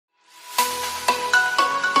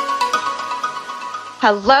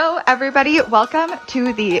Hello, everybody. Welcome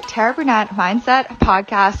to the Tara Burnett Mindset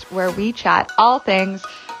Podcast, where we chat all things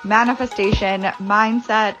manifestation,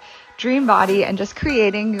 mindset, dream body, and just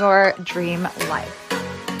creating your dream life.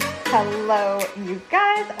 Hello, you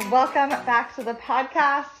guys. Welcome back to the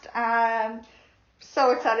podcast. I'm so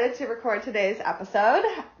excited to record today's episode.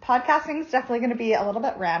 Podcasting is definitely going to be a little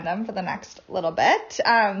bit random for the next little bit.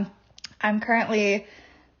 I'm currently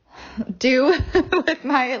due with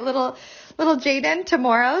my little Jaden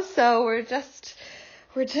tomorrow, so we're just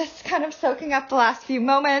kind of soaking up the last few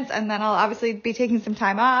moments, and then I'll obviously be taking some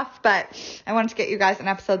time off, but I wanted to get you guys an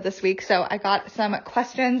episode this week. So I got some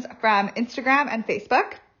questions from Instagram and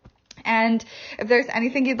Facebook, and if there's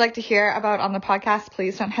anything you'd like to hear about on the podcast,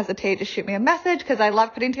 please don't hesitate to shoot me a message, because I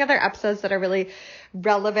love putting together episodes that are really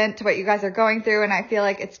relevant to what you guys are going through, and I feel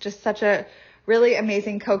like it's just such a really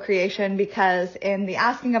amazing co-creation, because in the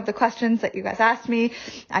asking of the questions that you guys asked me,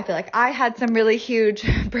 I feel like I had some really huge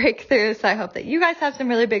breakthroughs. So I hope that you guys have some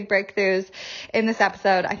really big breakthroughs in this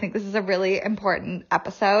episode. I think this is a really important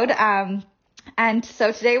episode. And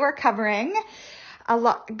so today we're covering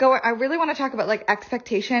I really want to talk about like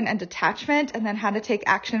expectation and detachment, and then how to take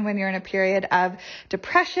action when you're in a period of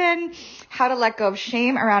depression, how to let go of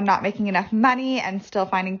shame around not making enough money and still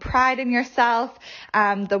finding pride in yourself,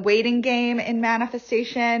 the waiting game in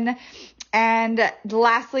manifestation. And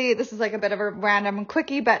lastly, this is like a bit of a random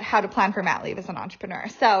quickie, but how to plan for mat leave as an entrepreneur.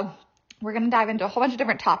 So we're going to dive into a whole bunch of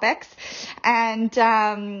different topics, and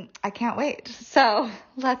I can't wait. So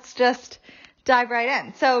let's just dive right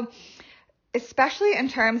in. So especially in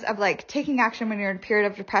terms of like taking action when you're in a period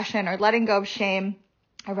of depression, or letting go of shame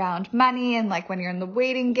around money, and like when you're in the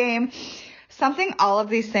waiting game, something all of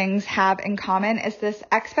these things have in common is this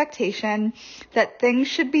expectation that things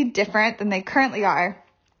should be different than they currently are,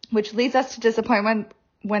 which leads us to disappointment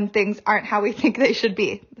when things aren't how we think they should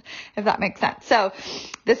be, if that makes sense. So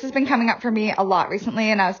this has been coming up for me a lot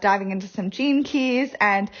recently, and I was diving into some gene keys,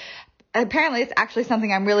 and apparently it's actually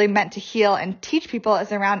something I'm really meant to heal and teach people,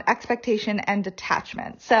 is around expectation and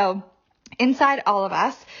detachment. So inside all of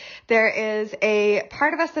us, there is a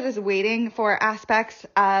part of us that is waiting for aspects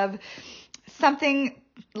of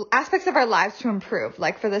our lives to improve,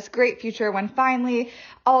 like for this great future when finally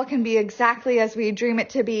all can be exactly as we dream it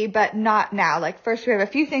to be, but not now. Like first we have a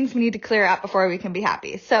few things we need to clear up before we can be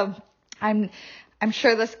happy. So I'm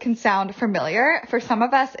sure this can sound familiar. For some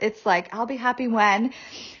of us, it's like, I'll be happy when,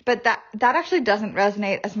 but that actually doesn't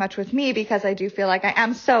resonate as much with me, because I do feel like I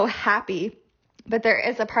am so happy, but there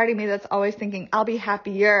is a part of me that's always thinking, I'll be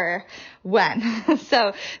happier when.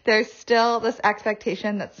 So there's still this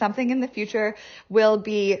expectation that something in the future will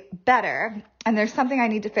be better, and there's something I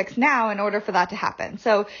need to fix now in order for that to happen.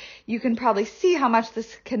 So you can probably see how much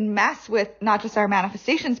this can mess with not just our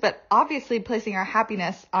manifestations, but obviously placing our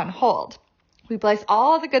happiness on hold. We place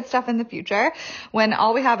all the good stuff in the future when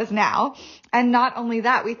all we have is now. And not only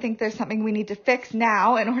that, we think there's something we need to fix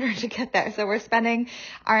now in order to get there. So we're spending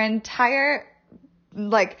our entire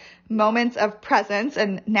moments of presence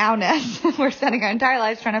and nowness. We're spending our entire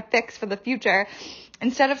lives trying to fix for the future,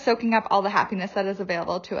 instead of soaking up all the happiness that is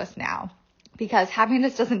available to us now. Because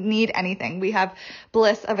happiness doesn't need anything. We have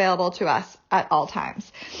bliss available to us at all times.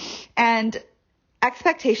 And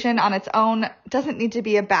expectation on its own doesn't need to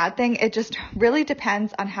be a bad thing. It just really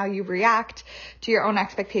depends on how you react to your own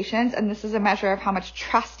expectations. And this is a measure of how much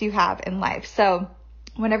trust you have in life. So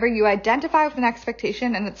whenever you identify with an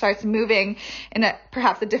expectation and it starts moving in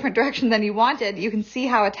perhaps a different direction than you wanted, you can see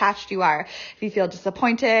how attached you are. If you feel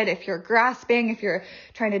disappointed, if you're grasping, if you're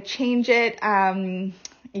trying to change it,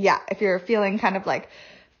 if you're feeling kind of like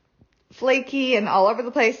flaky and all over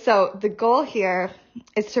the place. So the goal here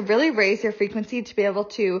is to really raise your frequency to be able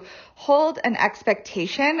to hold an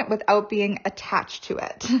expectation without being attached to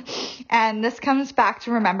it. And this comes back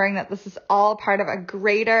to remembering that this is all part of a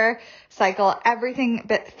greater cycle. Everything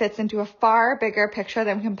fits into a far bigger picture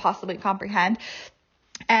than we can possibly comprehend.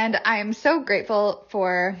 And I'm so grateful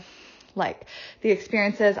for the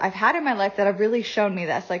experiences I've had in my life that have really shown me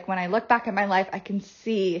this. Like when I look back at my life, I can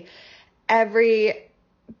see every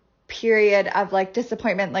period of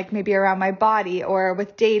disappointment, maybe around my body or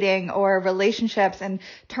with dating or relationships, and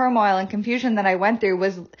turmoil and confusion that I went through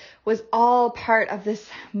was all part of this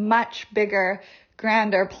much bigger,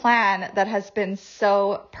 grander plan that has been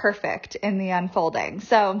so perfect in the unfolding.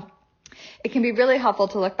 So it can be really helpful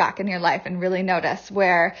to look back in your life and really notice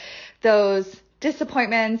where those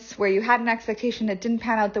disappointments, where you had an expectation that didn't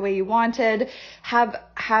pan out the way you wanted,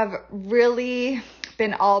 have really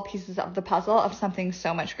been all pieces of the puzzle of something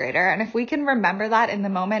so much greater. And if we can remember that in the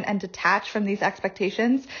moment and detach from these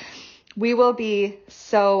expectations, we will be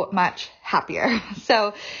so much happier.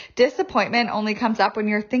 So disappointment only comes up when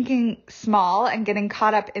you're thinking small and getting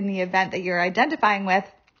caught up in the event that you're identifying with,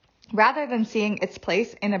 rather than seeing its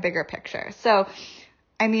place in a bigger picture. So,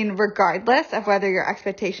 I mean, regardless of whether your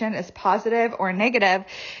expectation is positive or negative,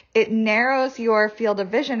 it narrows your field of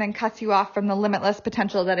vision and cuts you off from the limitless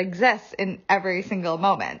potential that exists in every single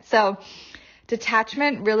moment. So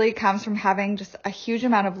detachment really comes from having just a huge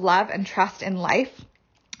amount of love and trust in life.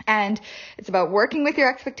 And it's about working with your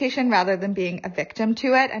expectation rather than being a victim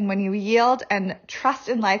to it. And when you yield and trust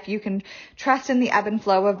in life, you can trust in the ebb and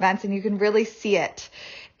flow of events, and you can really see it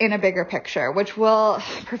in a bigger picture, which will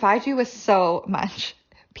provide you with so much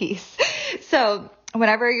peace. So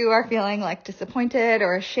whenever you are feeling like disappointed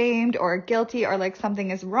or ashamed or guilty or like something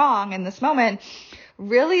is wrong in this moment,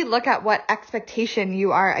 really look at what expectation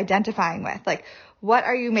you are identifying with. Like, what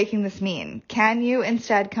are you making this mean? Can you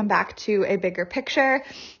instead come back to a bigger picture?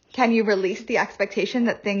 Can you release the expectation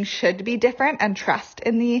that things should be different and trust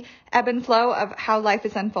in the ebb and flow of how life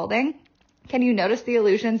is unfolding? Can you notice the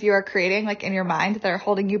illusions you are creating, like in your mind, that are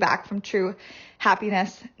holding you back from true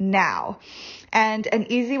happiness now? And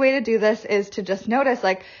an easy way to do this is to just notice,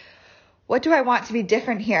 like, what do I want to be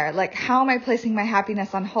different here? Like, how am I placing my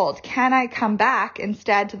happiness on hold? Can I come back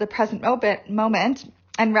instead to the present moment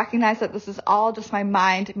and recognize that this is all just my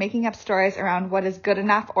mind making up stories around what is good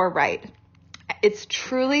enough or right? It's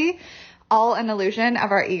truly all an illusion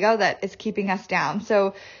of our ego that is keeping us down.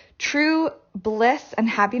 So true bliss and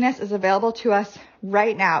happiness is available to us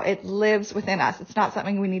right now. It lives within us. It's not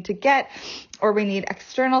something we need to get, or we need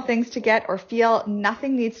external things to get or feel.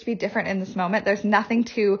 Nothing needs to be different in this moment. There's nothing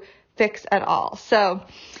to fix at all. So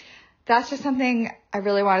that's just something I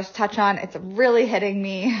really wanted to touch on. It's really hitting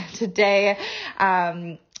me today.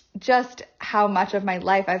 Just how much of my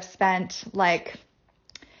life I've spent, like,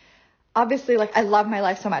 obviously, like, I love my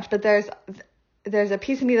life so much, but there's a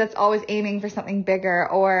piece of me that's always aiming for something bigger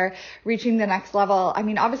or reaching the next level. I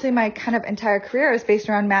mean, obviously my kind of entire career is based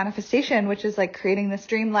around manifestation, which is like creating this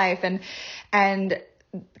dream life and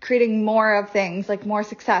creating more of things, like more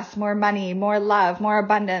success, more money, more love, more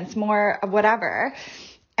abundance, more of whatever.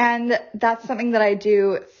 And that's something that I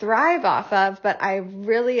do thrive off of, but I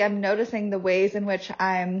really am noticing the ways in which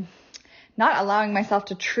I'm not allowing myself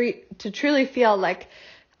to truly feel like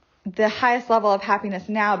the highest level of happiness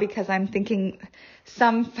now, because I'm thinking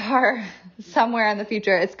somewhere in the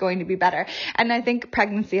future it's going to be better. And I think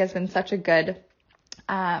pregnancy has been such a good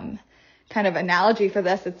kind of analogy for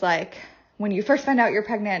this. It's like when you first find out you're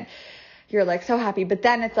pregnant, you're like so happy, but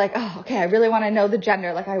then it's like, oh, okay, I really want to know the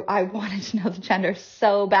gender. Like I wanted to know the gender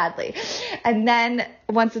so badly. And then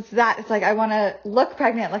once it's that, it's like, I want to look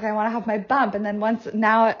pregnant. Like I want to have my bump. And then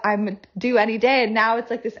now I'm due any day. And now it's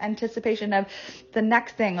like this anticipation of the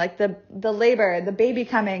next thing, like the labor, the baby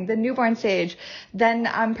coming, the newborn stage. Then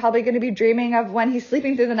I'm probably going to be dreaming of when he's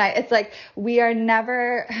sleeping through the night. It's like, we are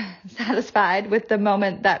never satisfied with the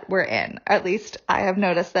moment that we're in. Or at least I have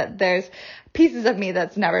noticed that there's pieces of me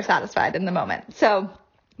that's never satisfied in the moment. So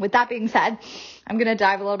with that being said, I'm going to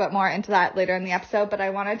dive a little bit more into that later in the episode, but I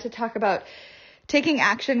wanted to talk about taking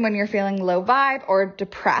action when you're feeling low vibe or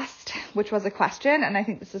depressed, which was a question. And I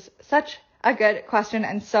think this is such a good question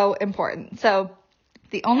and so important. So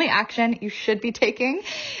the only action you should be taking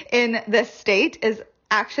in this state is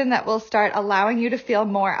action that will start allowing you to feel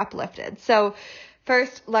more uplifted. So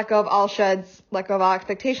first, let go of all shoulds, let go of all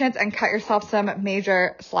expectations, and cut yourself some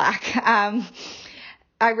major slack.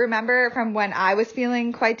 I remember from when I was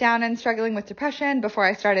feeling quite down and struggling with depression before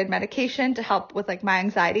I started medication to help with like my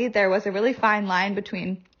anxiety, there was a really fine line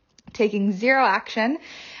between taking zero action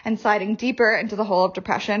and sliding deeper into the hole of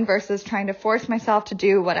depression versus trying to force myself to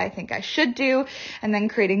do what I think I should do and then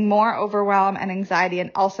creating more overwhelm and anxiety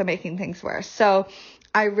and also making things worse. So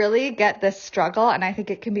I really get this struggle, and I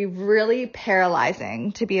think it can be really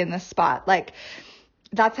paralyzing to be in this spot. Like,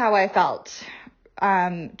 that's how I felt,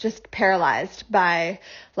 just paralyzed by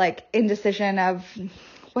like indecision of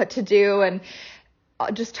what to do and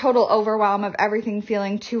just total overwhelm of everything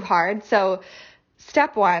feeling too hard. So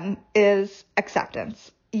step one is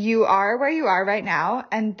acceptance. You are where you are right now,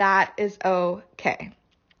 and that is okay.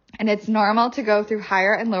 And it's normal to go through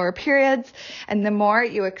higher and lower periods. And the more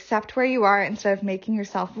you accept where you are instead of making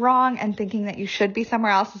yourself wrong and thinking that you should be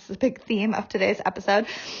somewhere else, this is a big theme of today's episode,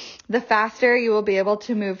 the faster you will be able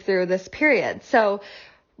to move through this period. So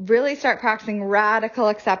really start practicing radical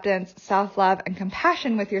acceptance, self-love, and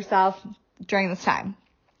compassion with yourself during this time.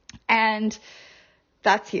 And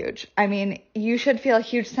that's huge. I mean, you should feel a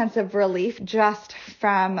huge sense of relief just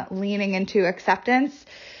from leaning into acceptance.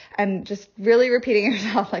 and just really repeating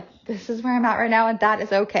yourself, like, this is where I'm at right now, and that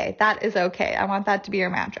is okay. That is okay. I want that to be your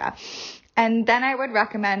mantra. And then I would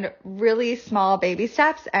recommend really small baby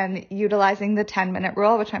steps and utilizing the 10-minute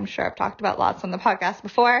rule, which I'm sure I've talked about lots on the podcast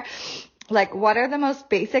before. Like, what are the most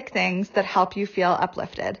basic things that help you feel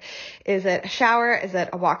uplifted? Is it a shower? Is it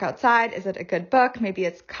a walk outside? Is it a good book? Maybe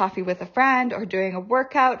it's coffee with a friend or doing a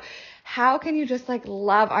workout. How can you just like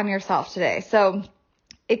love on yourself today? So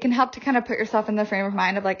it can help to kind of put yourself in the frame of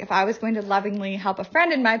mind of like, if I was going to lovingly help a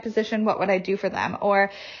friend in my position, what would I do for them?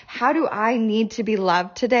 Or how do I need to be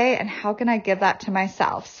loved today? And how can I give that to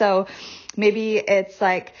myself? So maybe it's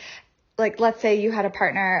like, let's say you had a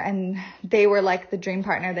partner and they were like the dream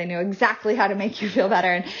partner. They knew exactly how to make you feel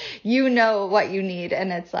better and you know what you need.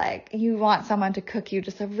 And it's like, you want someone to cook you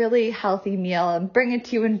just a really healthy meal and bring it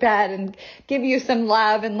to you in bed and give you some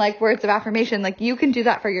love and like words of affirmation. Like, you can do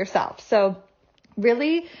that for yourself. So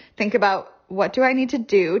really think about, what do I need to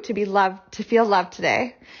do to be loved, to feel loved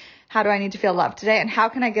today? How do I need to feel loved today? And how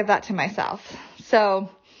can I give that to myself? So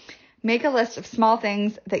make a list of small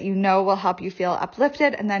things that you know will help you feel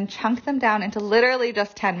uplifted, and then chunk them down into literally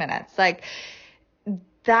just 10 minutes. Like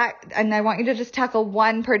that, and I want you to just tackle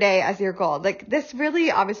one per day as your goal. Like, this really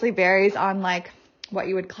obviously varies on like what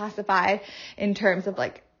you would classify in terms of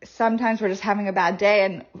like, sometimes we're just having a bad day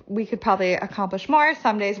and we could probably accomplish more.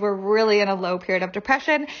 Some days we're really in a low period of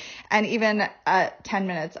depression, and even 10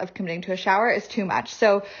 minutes of committing to a shower is too much.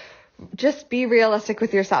 So just be realistic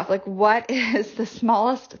with yourself. Like, what is the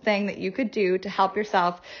smallest thing that you could do to help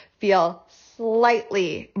yourself feel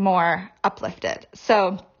slightly more uplifted?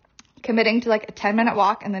 So committing to like a 10-minute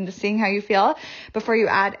walk and then just seeing how you feel before you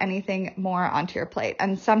add anything more onto your plate.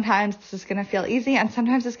 And sometimes this is going to feel easy and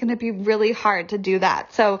sometimes it's going to be really hard to do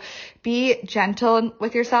that. So be gentle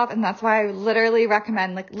with yourself. And that's why I literally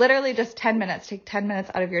recommend like literally just 10 minutes, take 10 minutes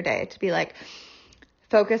out of your day to be like,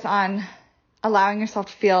 focus on allowing yourself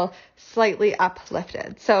to feel slightly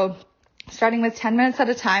uplifted. So starting with 10 minutes at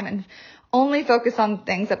a time and only focus on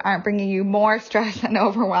things that aren't bringing you more stress and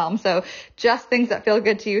overwhelm. So just things that feel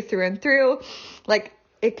good to you through and through. Like,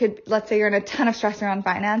 it could, let's say you're in a ton of stress around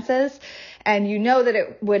finances and you know that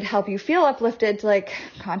it would help you feel uplifted to like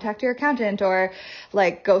contact your accountant or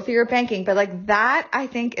like go through your banking. But like that, I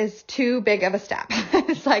think, is too big of a step.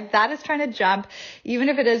 It's like, that is trying to jump. Even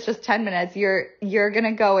if it is just 10 minutes, you're going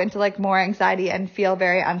to go into like more anxiety and feel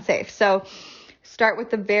very unsafe. So start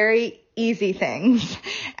with the very easy things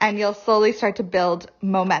and you'll slowly start to build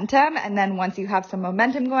momentum. And then once you have some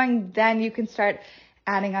momentum going, then you can start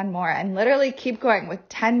adding on more and literally keep going with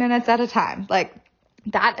 10 minutes at a time. Like,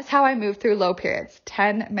 that is how I move through low periods,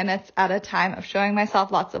 10 minutes at a time of showing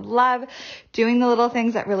myself lots of love, doing the little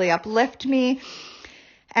things that really uplift me.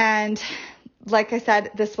 And like I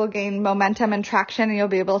said, this will gain momentum and traction and you'll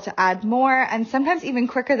be able to add more, and sometimes even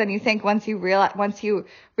quicker than you think once you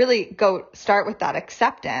really go start with that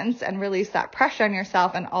acceptance and release that pressure on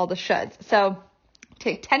yourself and all the shoulds. So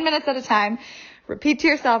take 10 minutes at a time, repeat to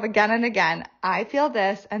yourself again and again, I feel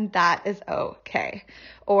this and that is okay.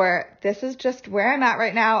 Or this is just where I'm at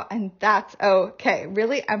right now and that's okay.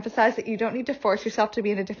 Really emphasize that you don't need to force yourself to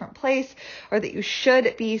be in a different place or that you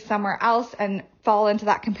should be somewhere else and fall into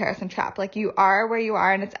that comparison trap. Like, you are where you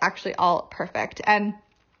are and it's actually all perfect. And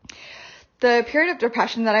the period of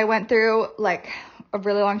depression that I went through like a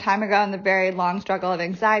really long time ago and the very long struggle of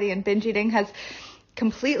anxiety and binge eating has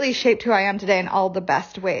completely shaped who I am today in all the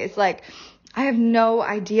best ways. Like, I have no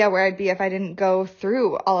idea where I'd be if I didn't go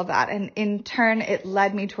through all of that. And in turn, it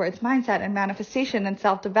led me towards mindset and manifestation and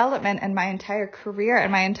self-development, and my entire career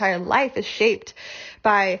and my entire life is shaped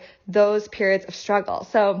by those periods of struggle.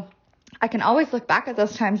 So I can always look back at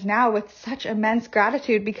those times now with such immense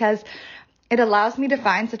gratitude because it allows me to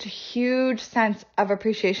find such a huge sense of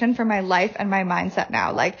appreciation for my life and my mindset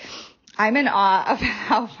now. Like, I'm in awe of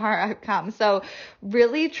how far I've come. So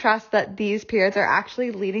really trust that these periods are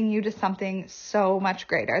actually leading you to something so much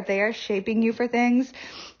greater. They are shaping you for things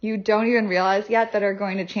you don't even realize yet that are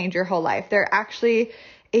going to change your whole life. They're actually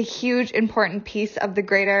a huge, important piece of the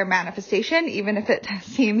greater manifestation, even if it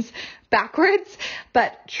seems backwards.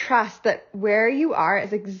 But trust that where you are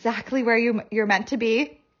is exactly where you're meant to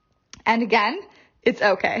be. And again, it's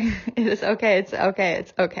okay. It is okay. It's okay.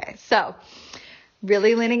 It's okay. So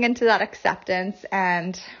really leaning into that acceptance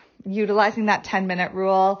and utilizing that 10-minute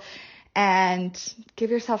rule, and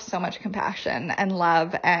give yourself so much compassion and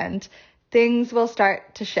love, and things will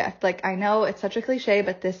start to shift. Like, I know it's such a cliche,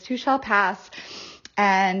 but this too shall pass,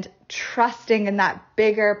 and trusting in that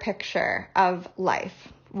bigger picture of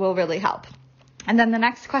life will really help. And then the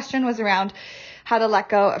next question was around how to let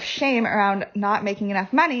go of shame around not making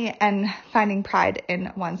enough money and finding pride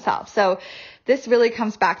in oneself. So this really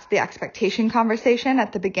comes back to the expectation conversation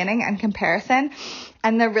at the beginning and comparison.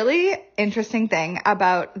 And the really interesting thing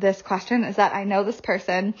about this question is that I know this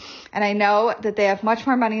person and I know that they have much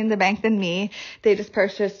more money in the bank than me. They just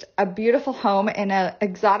purchased a beautiful home in an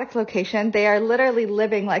exotic location. They are literally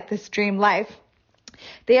living like this dream life.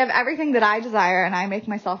 They have everything that I desire, and I make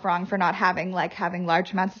myself wrong for not having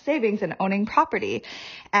large amounts of savings and owning property.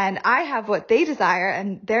 And I have what they desire,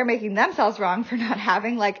 and they're making themselves wrong for not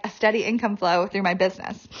having like a steady income flow through my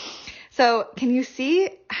business. So can you see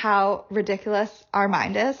how ridiculous our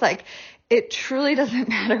mind is? Like, it truly doesn't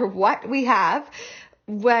matter what we have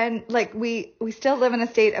when like we still live in a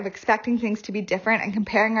state of expecting things to be different and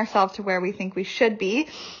comparing ourselves to where we think we should be,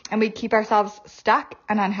 and we keep ourselves stuck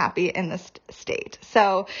and unhappy in this state.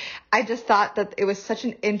 So I just thought that it was such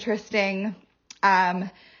an interesting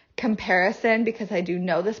comparison, because I do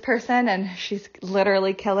know this person and she's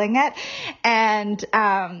literally killing it. And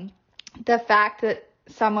the fact that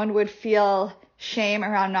someone would feel shame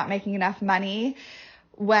around not making enough money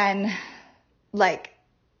when like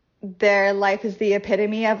their life is the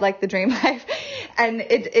epitome of like the dream life. And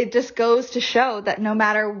it just goes to show that no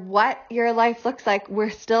matter what your life looks like,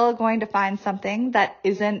 we're still going to find something that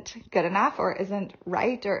isn't good enough or isn't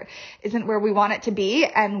right or isn't where we want it to be.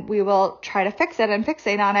 And we will try to fix it and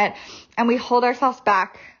fixate on it. And we hold ourselves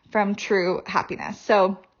back from true happiness.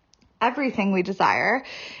 So everything we desire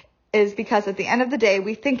is because at the end of the day,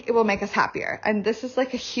 we think it will make us happier. And this is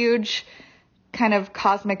like a huge kind of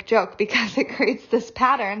cosmic joke, because it creates this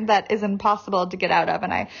pattern that is impossible to get out of.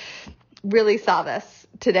 And I really saw this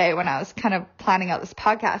today when I was kind of planning out this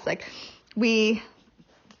podcast. Like,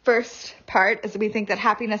 first part is we think that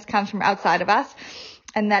happiness comes from outside of us,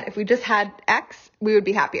 and that if we just had X, we would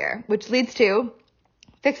be happier, which leads to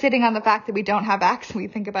fixating on the fact that we don't have X. We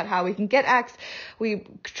think about how we can get X. We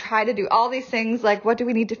try to do all these things, like what do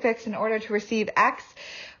we need to fix in order to receive X,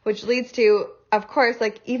 which leads to, of course,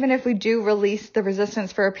 like even if we do release the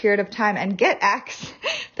resistance for a period of time and get X,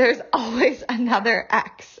 there's always another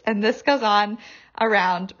X. And this goes on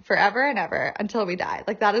around forever and ever until we die.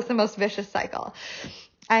 Like, that is the most vicious cycle.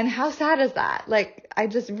 And how sad is that? Like, I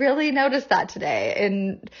just really noticed that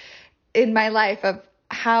today in my life, of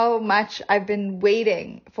how much I've been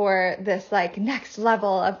waiting for this like next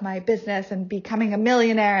level of my business and becoming a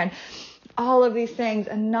millionaire and all of these things,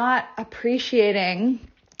 and not appreciating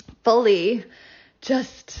fully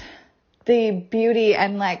just the beauty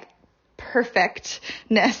and like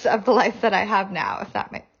perfectness of the life that I have now, if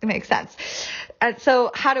that makes sense. And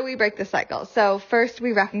so how do we break the cycle? So first,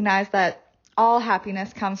 we recognize that all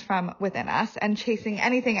happiness comes from within us, and chasing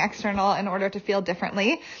anything external in order to feel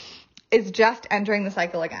differently is just entering the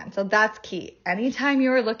cycle again. So that's key. Anytime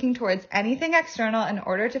you are looking towards anything external in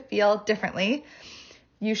order to feel differently,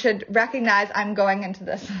 you should recognize, I'm going into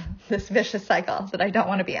this vicious cycle that I don't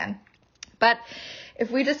want to be in. But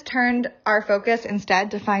if we just turned our focus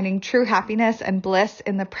instead to finding true happiness and bliss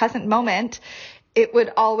in the present moment, it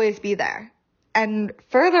would always be there. And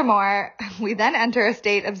furthermore, we then enter a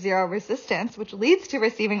state of zero resistance, which leads to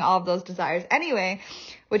receiving all of those desires anyway,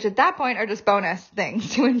 which at that point are just bonus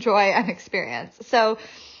things to enjoy and experience. So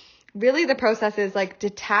really the process is like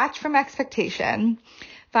detach from expectation,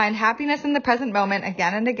 find happiness in the present moment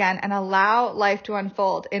again and again, and allow life to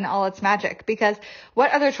unfold in all its magic. Because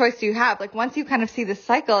what other choice do you have? Like, once you kind of see this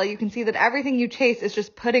cycle, you can see that everything you chase is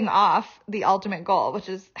just putting off the ultimate goal, which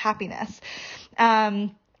is happiness.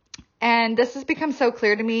 And this has become so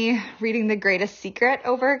clear to me reading The Greatest Secret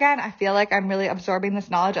over again. I feel like I'm really absorbing this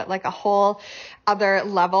knowledge at like a whole other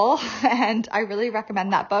level. And I really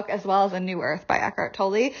recommend that book, as well as A New Earth by Eckhart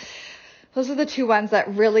Tolle. Those are the two ones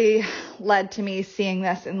that really led to me seeing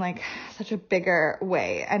this in like such a bigger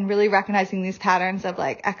way, and really recognizing these patterns of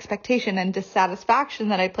like expectation and dissatisfaction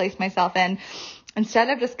that I place myself in, instead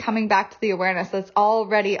of just coming back to the awareness that's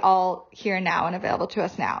already all here now and available to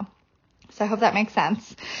us now. So I hope that makes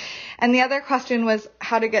sense. And the other question was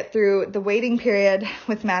how to get through the waiting period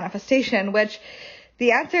with manifestation, which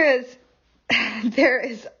the answer is there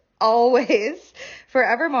is always,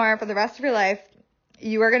 forevermore, for the rest of your life,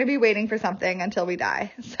 you are going to be waiting for something until we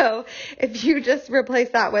die. So if you just replace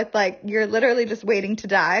that with like, you're literally just waiting to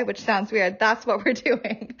die, which sounds weird, that's what we're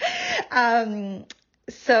doing.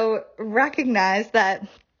 So recognize that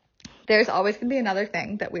there's always going to be another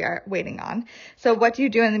thing that we are waiting on. So what do you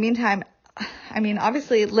do in the meantime? I mean,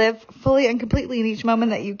 obviously live fully and completely in each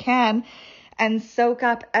moment that you can, and soak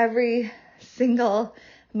up every single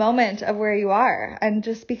moment of where you are, and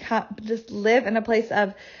just live in a place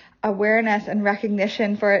of awareness and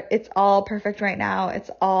recognition for it's all perfect right now. It's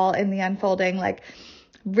all in the unfolding. Like,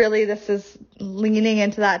 really, this is leaning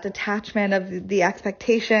into that detachment of the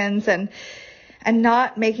expectations, and and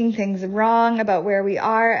not making things wrong about where we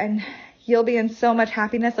are. And you'll be in so much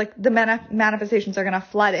happiness. Like the manifestations are going to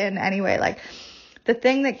flood in anyway. Like the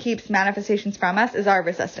thing that keeps manifestations from us is our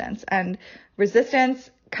resistance, and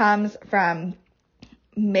resistance comes from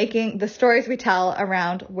making the stories we tell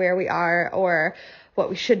around where we are or what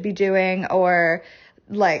we should be doing, or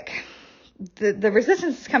like the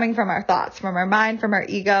resistance is coming from our thoughts, from our mind, from our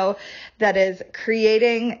ego, that is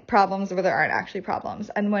creating problems where there aren't actually problems.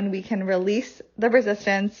 And when we can release the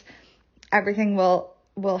resistance, everything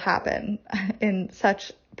will happen in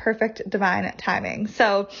such perfect divine timing.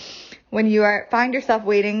 So when you find yourself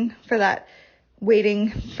waiting for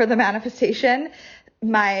the manifestation,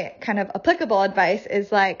 my kind of applicable advice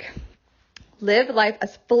is like, live life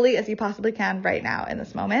as fully as you possibly can right now in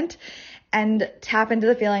this moment, and tap into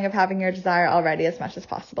the feeling of having your desire already as much as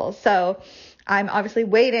possible. So I'm obviously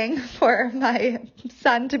waiting for my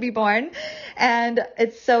son to be born, and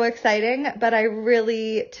it's so exciting, but I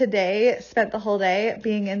really today spent the whole day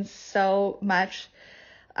being in so much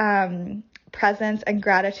presence and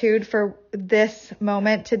gratitude for this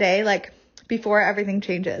moment today, like before everything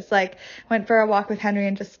changes. Like went for a walk with Henry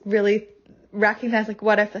and just really recognize, like,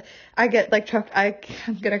 what if I get like choked? I'm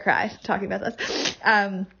gonna cry talking about this.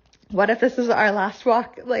 What if this is our last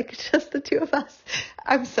walk, like just the two of us?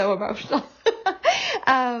 I'm so emotional.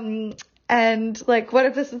 And like, what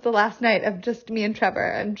if this is the last night of just me and Trevor,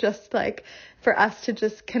 and just like for us to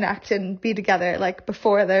just connect and be together, like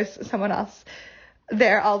before there's someone else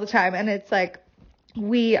there all the time. And it's like,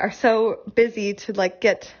 we are so busy to like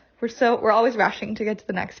we're always rushing to get to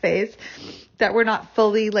the next phase, that we're not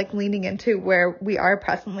fully like leaning into where we are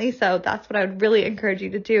presently. So that's what I would really encourage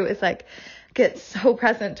you to do, is like get so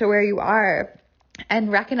present to where you are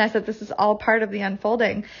and recognize that this is all part of the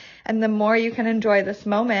unfolding. And the more you can enjoy this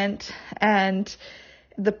moment and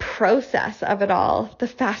the process of it all, the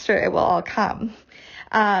faster it will all come.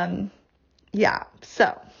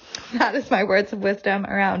 So that is my words of wisdom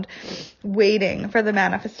around waiting for the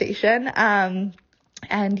manifestation.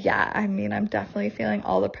 And yeah, I mean, I'm definitely feeling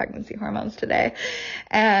all the pregnancy hormones today,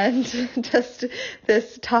 and just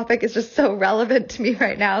this topic is just so relevant to me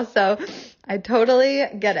right now. So I totally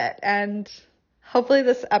get it. And hopefully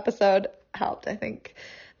this episode helped. I think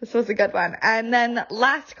this was a good one. And then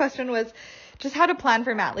last question was just how to plan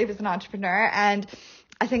for mat leave as an entrepreneur. And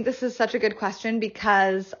I think this is such a good question,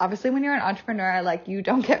 because obviously when you're an entrepreneur, like you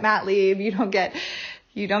don't get mat leave, you don't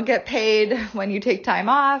get paid when you take time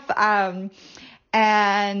off.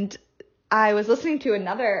 And I was listening to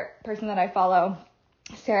another person that I follow,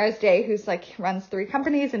 Sarah's Day, who's like runs 3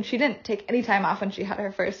 companies, and she didn't take any time off when she had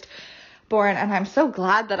her first born. And I'm so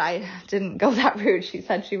glad that I didn't go that route. She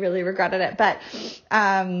said she really regretted it. But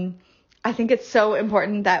I think it's so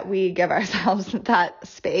important that we give ourselves that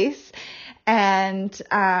space. And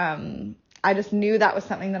I just knew that was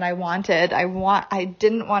something that I wanted. I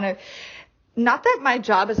didn't want to, not that my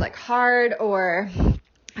job is like hard or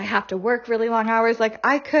I have to work really long hours. Like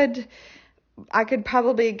I could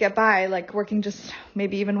probably get by like working just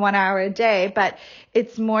maybe even 1 hour a day, but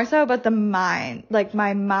it's more so about the mind. Like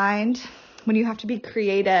my mind, when you have to be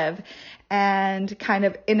creative and kind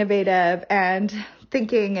of innovative and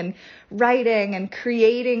thinking and writing and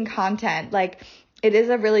creating content, like it is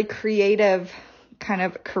a really creative kind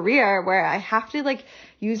of career where I have to like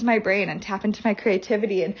use my brain and tap into my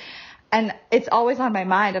creativity, and it's always on my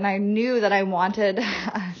mind. And I knew that I wanted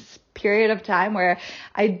a period of time where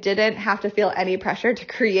I didn't have to feel any pressure to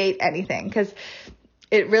create anything, because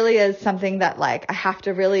it really is something that like I have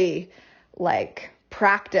to really like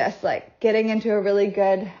practice, like getting into a really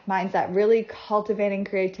good mindset, really cultivating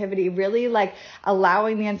creativity, really like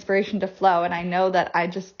allowing the inspiration to flow. And I know that I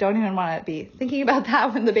just don't even want to be thinking about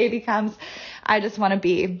that when the baby comes. I just want to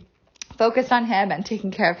be focused on him and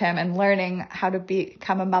taking care of him and learning how to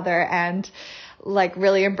become a mother and like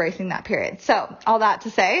really embracing that period. So all that to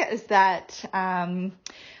say is that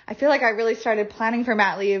I feel like I really started planning for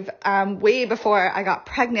mat leave way before I got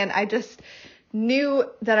pregnant. I just knew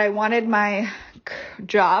that I wanted my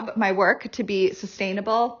job, my work, to be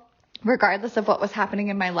sustainable regardless of what was happening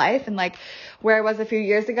in my life. And like where I was a few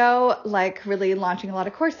years ago, like really launching a lot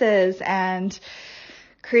of courses and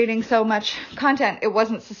creating so much content, it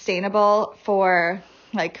wasn't sustainable for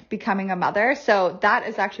like becoming a mother. So that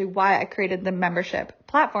is actually why I created the membership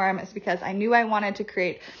platform, is because I knew I wanted to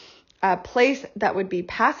create a place that would be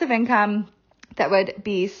passive income, that would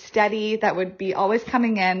be steady, that would be always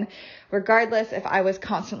coming in, regardless if I was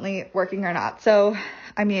constantly working or not. So,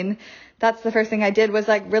 I mean, that's the first thing I did, was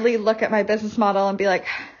like really look at my business model and be like,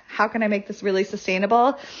 how can I make this really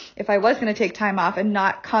sustainable if I was going to take time off and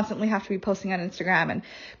not constantly have to be posting on Instagram and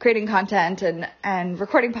creating content and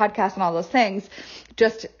recording podcasts and all those things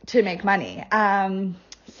just to make money.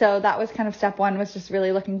 So that was kind of step one, was just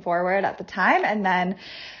really looking forward at the time. And then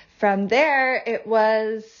from there, it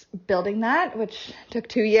was building that, which took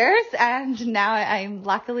 2 years. And now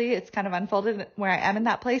luckily, it's kind of unfolded where I am in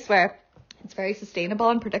that place where it's very sustainable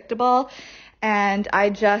and predictable. And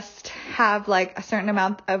I just have like a certain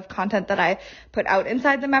amount of content that I put out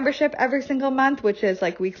inside the membership every single month, which is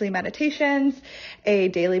like weekly meditations, a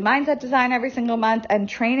daily mindset design every single month, and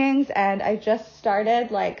trainings. And I just started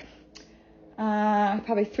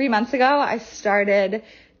probably 3 months ago, I started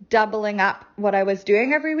doubling up what I was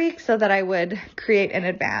doing every week so that I would create in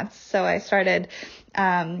advance. So I started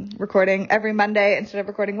recording every Monday. Instead of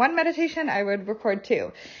recording one meditation, I would record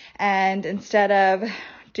 2. And instead of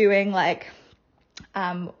doing like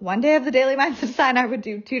 1 day of the daily mindset design, I would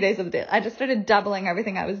do 2 days of the daily. I just started doubling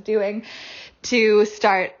everything I was doing to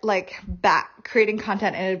start like back creating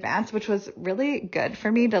content in advance, which was really good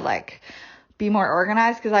for me to like be more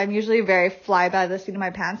organized, because I'm usually very fly by the seat of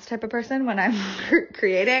my pants type of person when I'm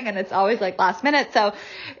creating, and it's always like last minute. So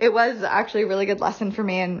it was actually a really good lesson for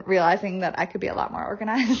me in realizing that I could be a lot more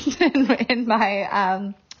organized in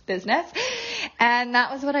my business. And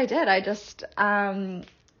that was what I did. I just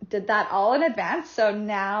did that all in advance. So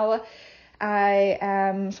now I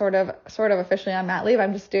am sort of officially on mat leave.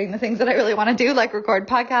 I'm just doing the things that I really want to do, like record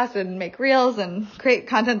podcasts and make reels and create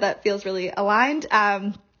content that feels really aligned.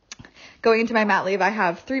 Going into my mat leave, I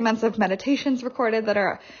have 3 months of meditations recorded that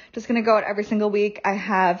are just going to go out every single week. I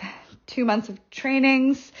have 2 months of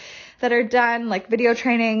trainings that are done, like video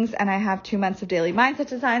trainings, and I have 2 months of daily mindset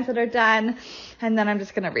designs that are done. And then I'm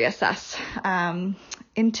just going to reassess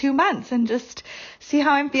in 2 months and just see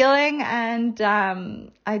how I'm feeling. And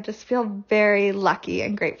I just feel very lucky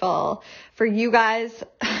and grateful for you guys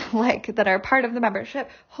like that are part of the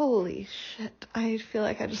membership. Holy shit. I feel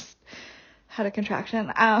like I just had a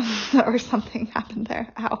contraction, or something happened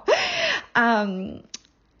there. Ow.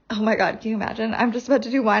 Oh my God, can you imagine? I'm just about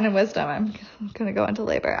to do wine and wisdom. I'm going to go into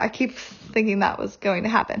labor. I keep thinking that was going to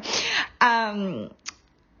happen.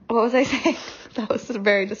 What was I saying? That was a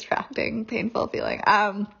very distracting, painful feeling.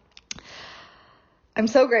 I'm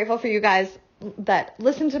so grateful for you guys that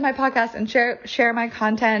listen to my podcast and share my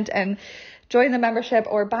content and join the membership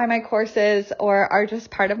or buy my courses or are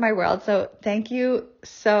just part of my world. So thank you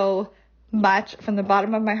so much from the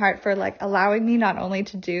bottom of my heart for like allowing me not only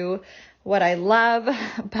to do what I love,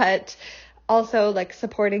 but also like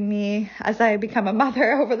supporting me as I become a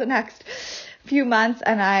mother over the next few months.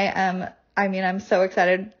 And I'm so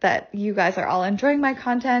excited that you guys are all enjoying my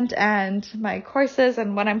content and my courses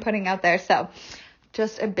and what I'm putting out there. So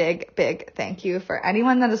just a big, big thank you for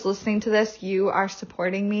anyone that is listening to this. You are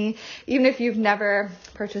supporting me. Even if you've never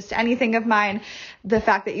purchased anything of mine, the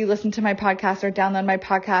fact that you listen to my podcast or download my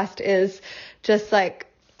podcast is just like,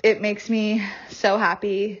 it makes me so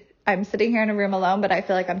happy. I'm sitting here in a room alone, but I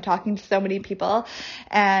feel like I'm talking to so many people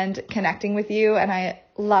and connecting with you. And I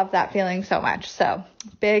love that feeling so much. So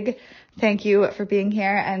big thank you for being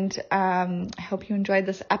here. And I hope you enjoyed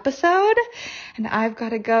this episode. And I've got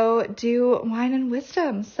to go do wine and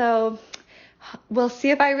wisdom. So we'll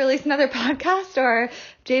see if I release another podcast or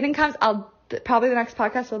if Jaden comes. Probably the next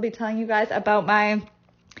podcast will be telling you guys about my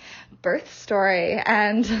birth story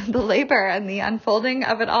and the labor and the unfolding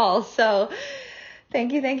of it all. So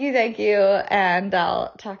thank you. And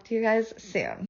I'll talk to you guys soon.